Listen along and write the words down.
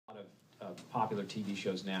popular TV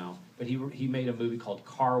shows now, but he made a movie called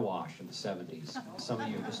Car Wash in the 70s. Some of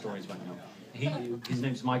you historians might know. His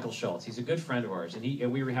name's Michael Schultz. He's a good friend of ours, and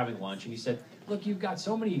we were having lunch, and he said, "Look, you've got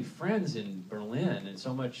so many friends in Berlin, and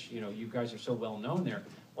so much, you guys are so well known there.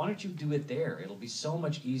 Why don't you do it there? It'll be so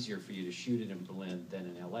much easier for you to shoot it in Berlin than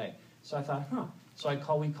in LA." So I thought, So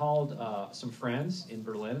we called some friends in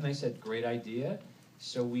Berlin, and they said, "Great idea."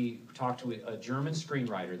 So we talked to a German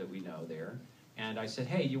screenwriter that we know there, and I said,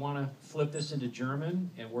 "Hey, you want to flip this into German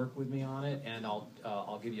and work with me on it, and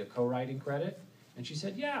I'll give you a co-writing credit?" And she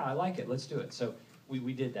said, "Yeah, I like it. Let's do it." So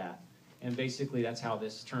we did that, and basically that's how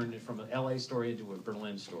this turned from an LA story into a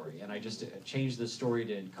Berlin story. And I just changed the story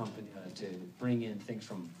to bring in things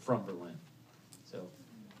from Berlin. So,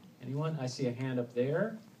 anyone? I see a hand up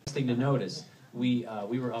there. Last thing to notice. We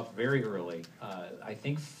were up very early. I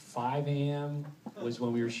think 5 a.m. was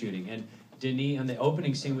when we were shooting. And Denis, on the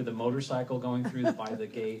opening scene with the motorcycle going through by the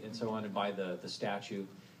gate and so on, and by the statue,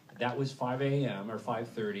 that was 5 a.m. or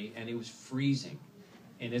 5:30, and it was freezing.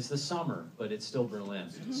 And it's the summer, but it's still Berlin.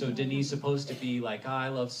 So Denis is supposed to be like, "I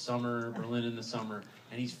love summer, Berlin in the summer,"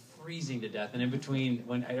 and he's freezing to death. And in between,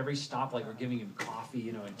 when at every stoplight, we're giving him coffee,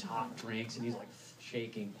 and top drinks, and he's like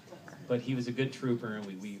shaking. But he was a good trooper, and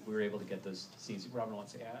we were able to get those scenes. Robyn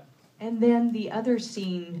wants to add? And then the other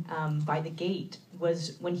scene by the gate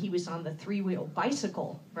was when he was on the three-wheel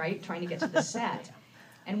bicycle, right, trying to get to the set.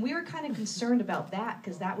 And we were kind of concerned about that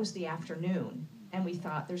because that was the afternoon. And we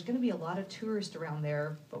thought, there's going to be a lot of tourists around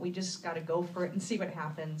there, but we just got to go for it and see what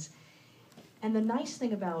happens. And the nice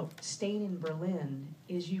thing about staying in Berlin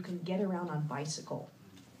is you can get around on bicycle.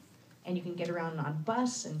 And you can get around on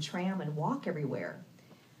bus and tram and walk everywhere.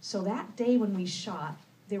 So that day when we shot,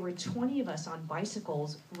 there were 20 of us on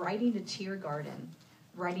bicycles riding to Tiergarten,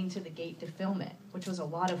 riding to the gate to film it, which was a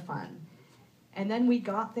lot of fun. And then we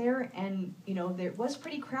got there, and there was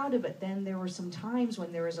pretty crowded, but then there were some times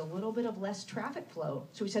when there was a little bit of less traffic flow.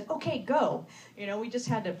 So we said, "Okay, go." We just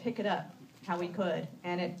had to pick it up how we could,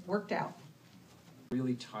 and it worked out.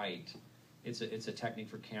 Really tight. It's a technique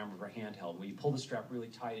for camera, for handheld. When you pull the strap really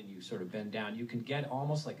tight and you sort of bend down, you can get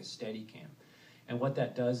almost like a steady cam. And what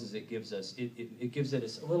that does is it gives it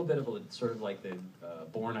a little bit of a sort of like the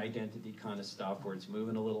Born Identity kind of stuff where it's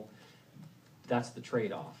moving a little. That's the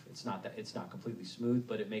trade-off. It's not completely smooth,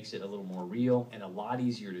 but it makes it a little more real and a lot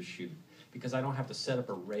easier to shoot because I don't have to set up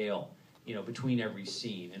a rail, between every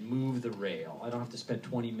scene and move the rail. I don't have to spend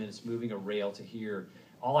 20 minutes moving a rail to here.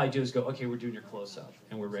 All I do is go, "Okay, we're doing your close-up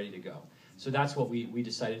and we're ready to go." So that's what we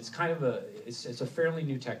decided. It's kind of it's a fairly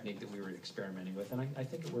new technique that we were experimenting with, and I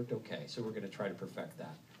think it worked okay. So we're going to try to perfect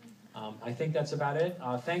that. I think that's about it.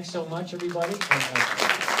 Thanks so much, everybody. And,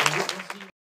 we'll see you